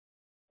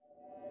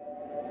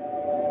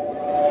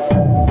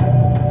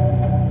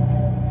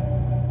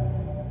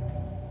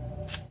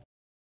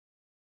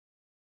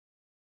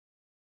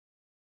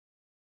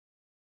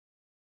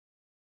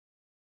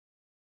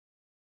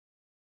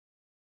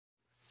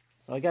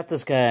So I got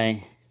this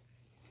guy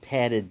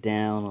patted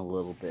down a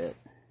little bit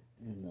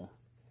in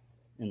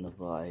the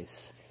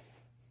vise.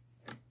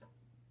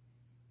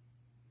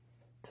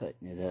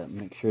 Tighten it up,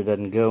 make sure it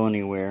doesn't go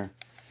anywhere.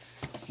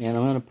 And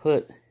I'm going to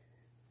put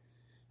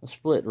a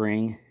split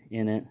ring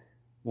in it,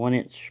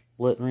 1-inch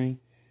split ring.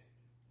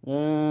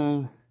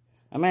 I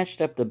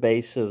matched up the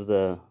base of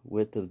the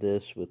width of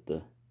this with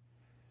the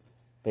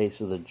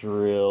base of the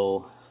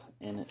drill,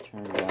 and it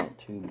turned out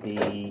to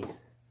be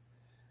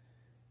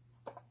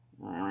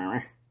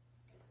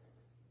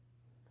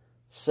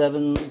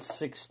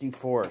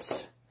 7/64.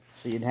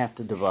 So you'd have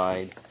to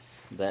divide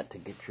that to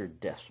get your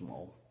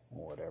decimal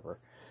or whatever.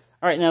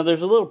 Alright, now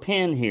there's a little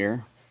pin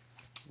here.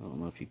 I don't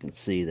know if you can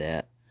see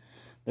that.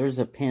 There's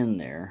a pin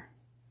there.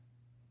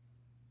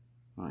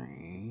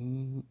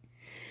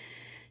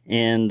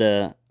 And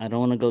I don't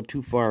want to go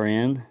too far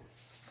in.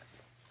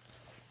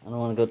 I don't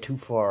want to go too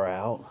far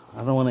out.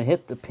 I don't want to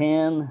hit the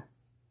pin.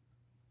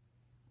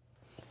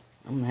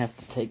 I'm going to have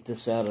to take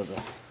this out of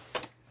the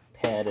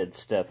padded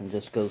stuff and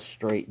just go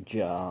straight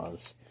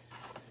jaws.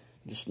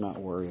 Just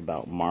not worry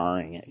about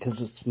marring it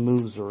because it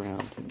moves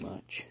around too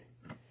much.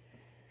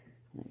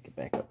 Let me get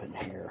back up in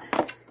here.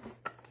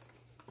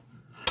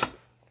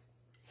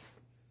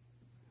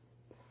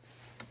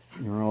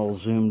 You're all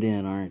zoomed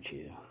in, aren't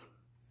you?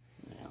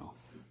 Well,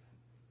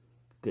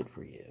 good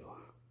for you.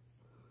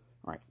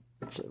 All right,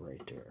 that's it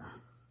right there.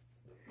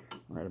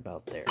 Right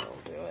about there will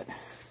do it.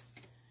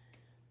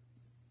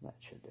 That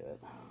should do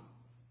it.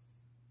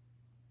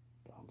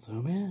 Don't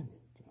zoom in.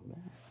 Zoom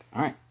back.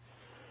 All right.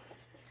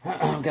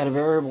 I've got a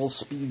variable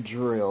speed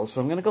drill, so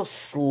I'm going to go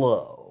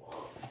slow.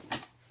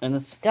 And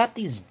it's got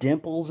these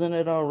dimples in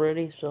it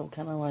already, so I'm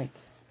kind of like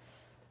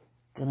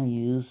going to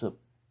use a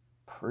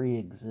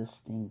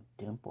pre-existing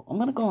dimple. I'm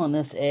going to go on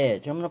this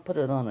edge. I'm going to put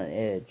it on an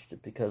edge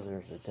just because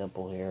there's a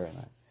dimple here,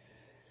 and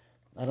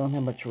I don't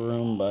have much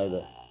room by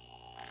the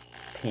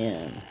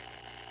pin.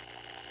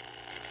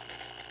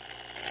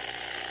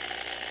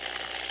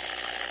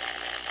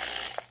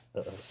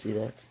 Uh-oh, see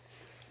that?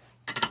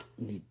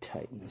 Need to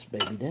tighten this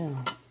baby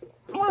down.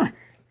 Let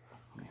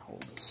me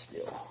hold this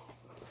still.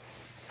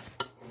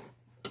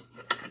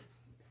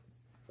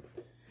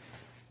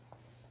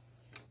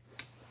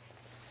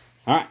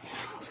 Alright,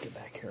 let's get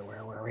back here.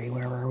 Where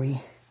were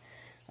we?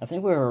 I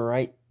think we were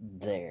right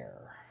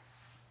there.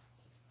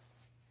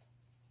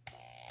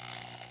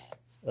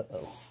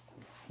 Uh-oh.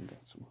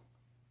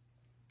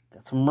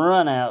 Got some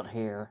run out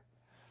here.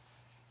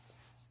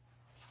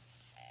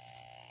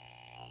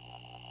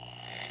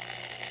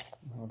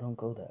 No, don't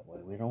go that way.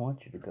 We don't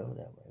want you to go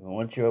that way. We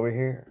want you over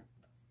here.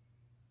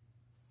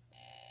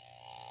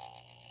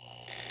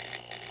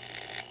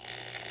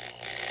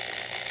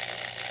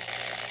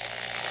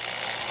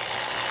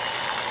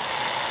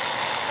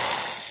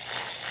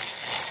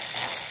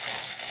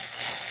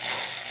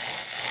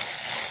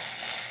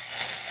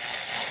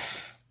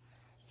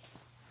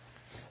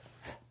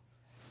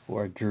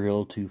 Or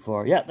drill too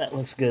far. Yeah, that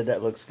looks good.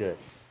 That looks good.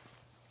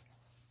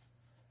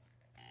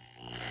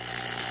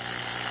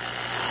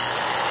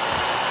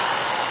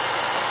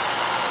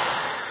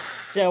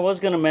 See, I was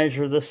going to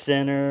measure the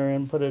center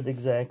and put it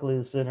exactly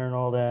the center and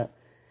all that.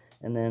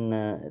 And then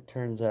it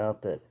turns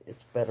out that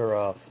it's better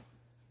off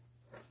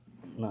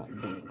not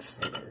being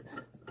centered.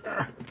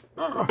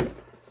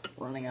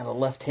 Running out of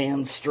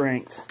left-hand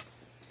strength.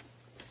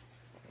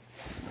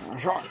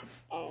 Right,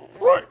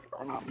 we're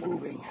not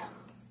moving.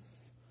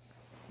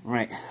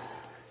 Alright.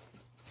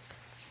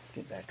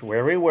 Get back to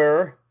where we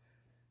were.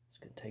 It's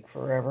going to take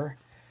forever.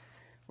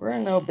 We're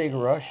in no big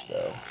rush,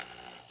 though.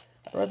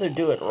 I'd rather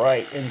do it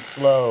right and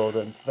slow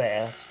than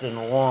fast and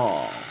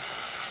wrong.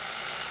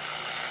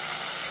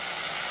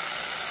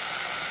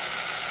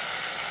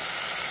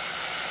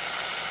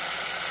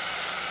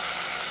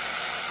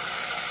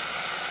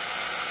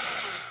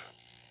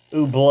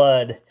 Ooh,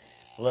 blood.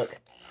 Look,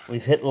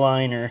 we've hit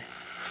liner.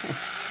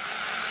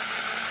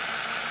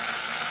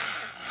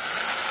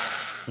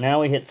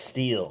 Now we hit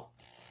steel.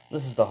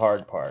 This is the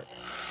hard part.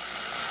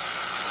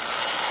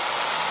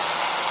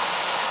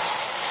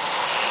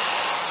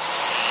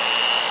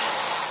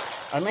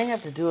 I may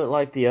have to do it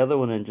like the other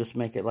one and just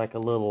make it like a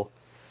little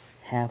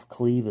half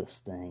Clevis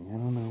thing. I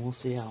don't know. We'll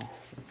see how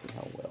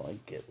well I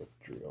get with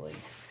drilling.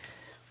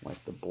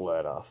 Wipe the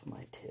blood off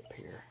my tip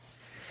here.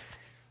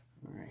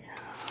 All right.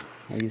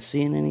 Are you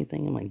seeing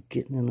anything? Am I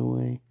getting in the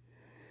way?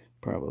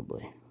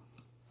 Probably.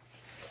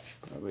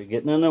 Probably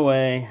getting in the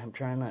way. I'm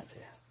trying not to.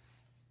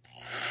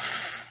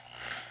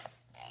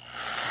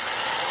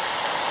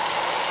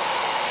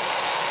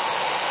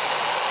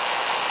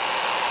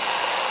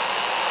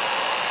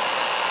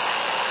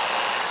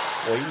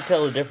 Well, you can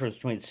tell the difference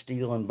between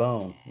steel and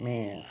bone.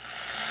 Man.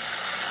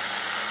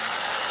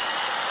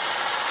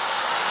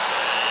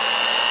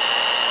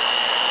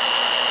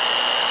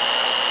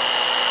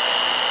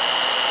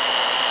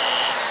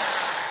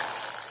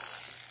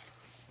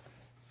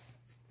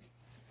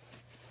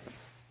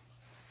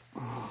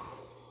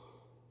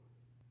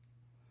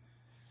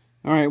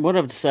 Alright, what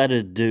I've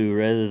decided to do,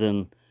 rather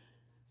than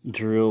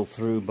drill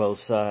through both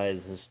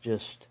sides, is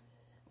just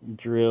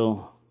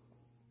drill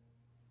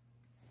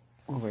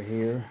over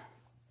here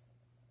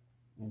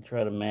and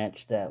try to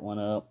match that one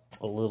up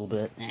a little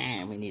bit.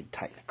 And we need to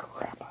tighten the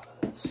crap out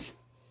of this.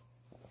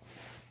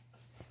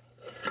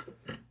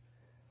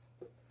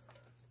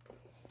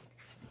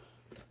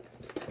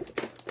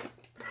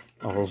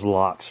 All those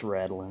locks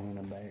rattling in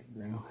the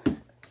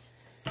background.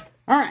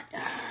 Alright.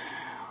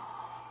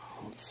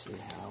 Let's see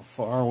how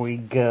far we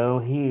go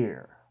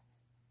here.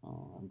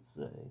 Oh,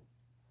 let's see.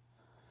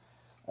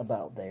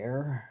 About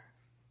there.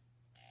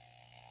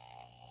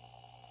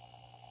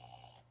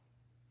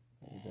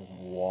 It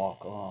doesn't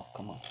walk off.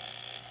 Come on.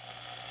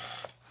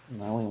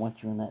 Now we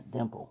want you in that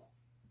dimple.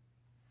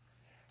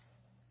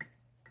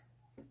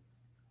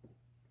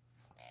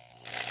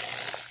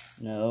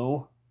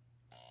 No.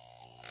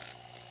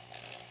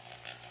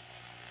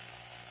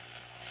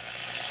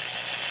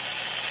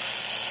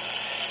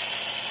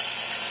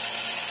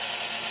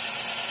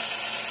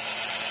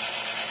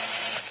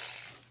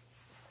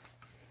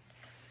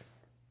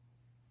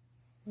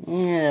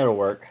 Yeah, it'll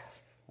work.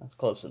 That's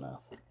close enough.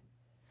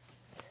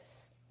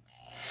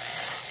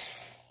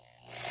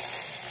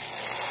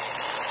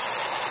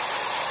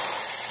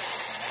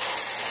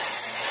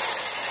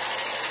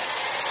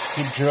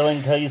 Keep drilling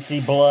until you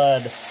see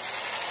blood.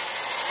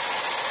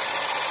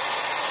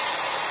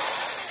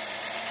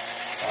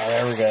 Oh,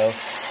 there we go.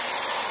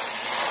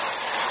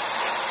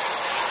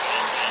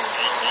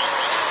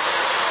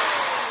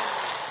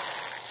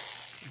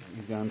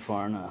 You've gone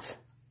far enough.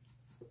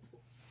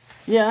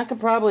 Yeah, I could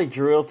probably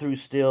drill through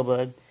steel, but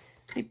I'd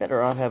be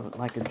better off having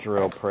like a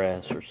drill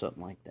press or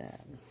something like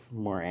that.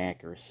 More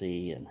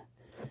accuracy, and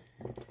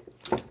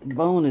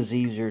bone is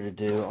easier to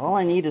do. All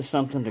I need is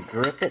something to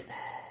grip it.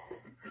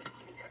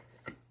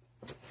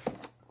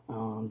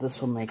 This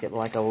will make it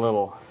like a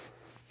little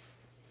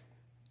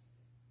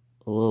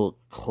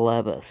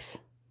Clevis.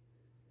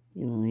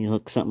 You know, you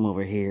hook something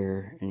over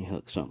here, and you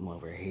hook something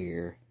over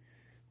here,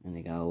 and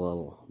you got a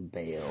little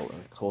bail or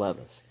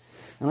Clevis.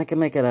 And I can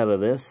make it out of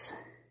this.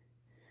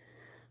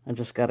 I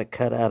just got to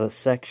cut out a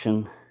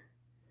section.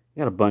 I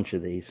got a bunch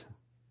of these,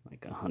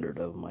 like 100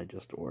 of them I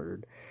just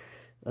ordered.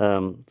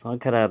 So I'll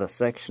cut out a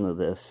section of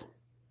this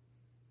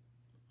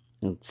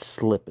and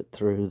slip it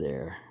through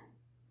there.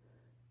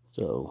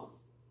 So,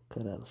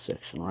 cut out a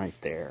section right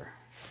there.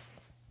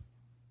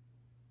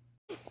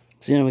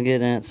 See what I'm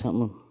getting at?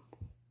 Something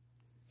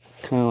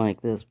kind of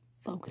like this.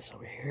 Focus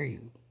over here,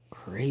 you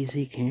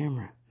crazy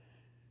camera.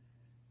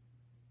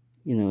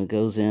 You know, it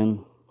goes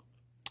in,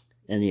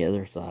 and the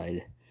other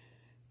side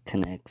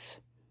connects,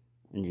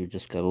 and you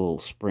just got a little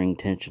spring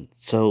tension.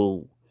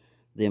 So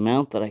the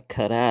amount that I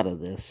cut out of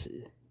this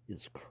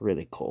is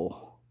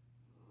critical.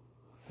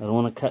 I don't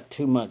want to cut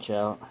too much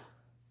out.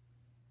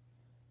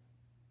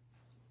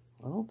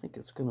 I don't think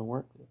it's going to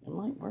work. It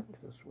might work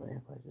this way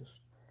if I just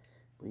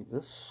leave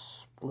this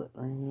split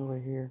ring over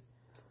here.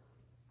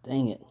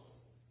 Dang it.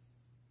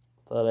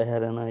 Thought I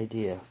had an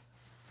idea.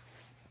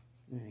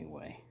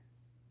 Anyway.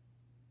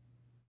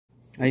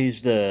 I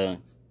used a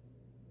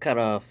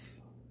cut-off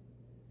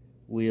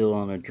wheel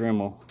on a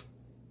Dremel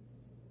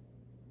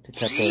to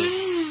cut those.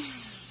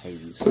 Hey,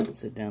 just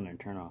sit down there and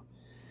turn off.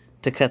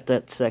 To cut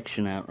that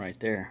section out right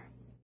there.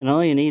 And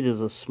all you need is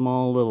a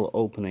small little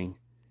opening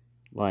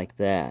like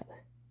that.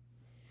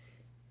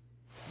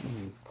 Let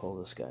me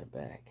pull this guy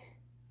back.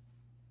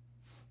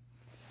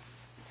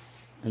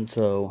 And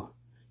so,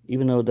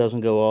 even though it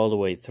doesn't go all the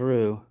way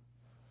through,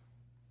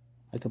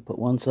 I can put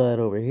one side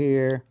over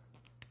here,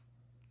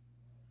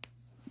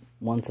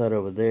 one side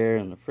over there,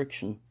 and the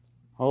friction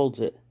holds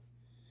it.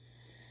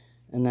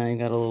 And now you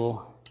got a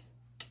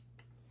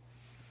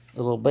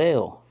little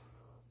bail.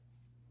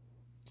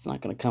 It's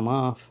not going to come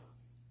off.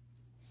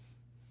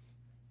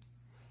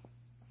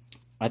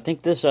 I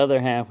think this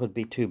other half would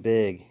be too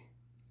big.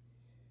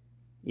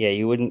 Yeah,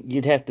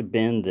 you'd have to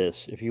bend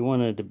this. If you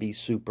wanted it to be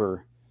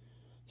super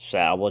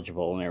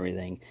salvageable and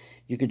everything,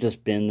 you could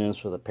just bend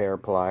this with a pair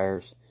of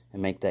pliers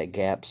and make that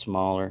gap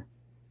smaller.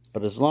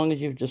 But as long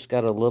as you've just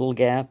got a little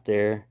gap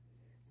there,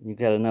 and you've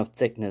got enough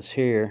thickness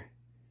here,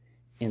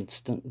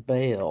 instant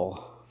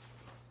bail.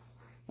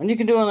 And you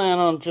can do that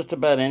on just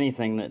about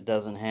anything that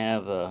doesn't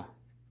have a...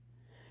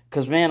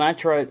 Because, man, I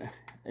tried...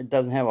 It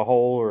doesn't have a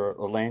hole or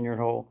a lanyard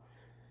hole.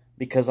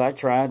 Because I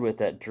tried with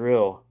that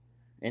drill,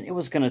 and it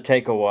was going to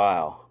take a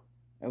while.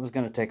 It was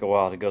going to take a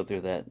while to go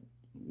through that.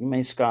 You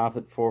may scoff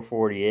at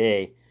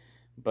 440A,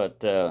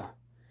 but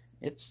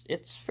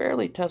it's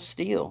fairly tough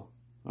steel.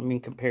 I mean,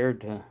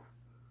 compared to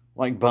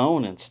like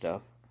bone and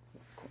stuff,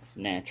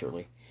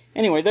 naturally.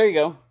 Anyway, there you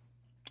go.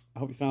 I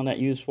hope you found that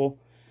useful.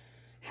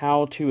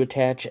 How to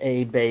attach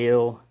a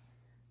bail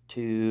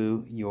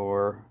to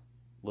your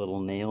little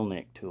nail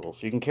nick tool.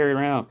 So you can carry it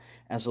around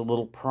as a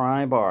little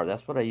pry bar.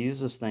 That's what I use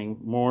this thing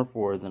more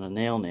for than a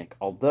nail nick.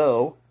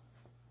 Although,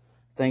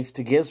 thanks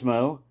to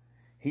Gizmo,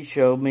 he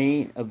showed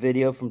me a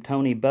video from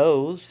Tony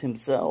Bowes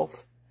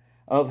himself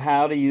of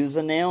how to use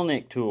a nail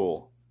nick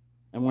tool.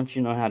 And once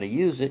you know how to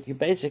use it, you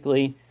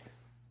basically,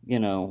 you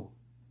know,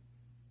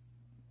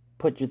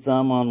 put your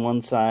thumb on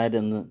one side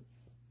and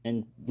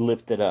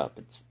lift it up.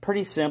 It's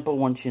pretty simple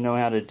once you know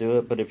how to do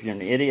it, but if you're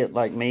an idiot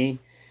like me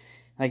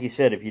Like you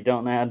said, if you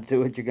don't know how to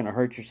do it, you're going to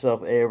hurt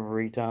yourself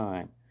every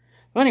time.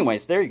 But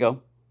anyways, there you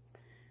go.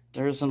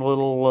 There's a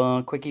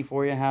little quickie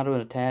for you, how to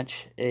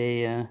attach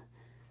a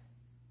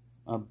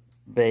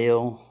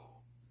bail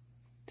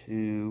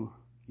to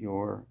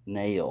your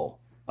nail.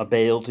 A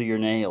bail to your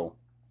nail.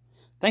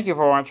 Thank you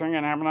for watching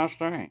and have a nice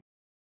day.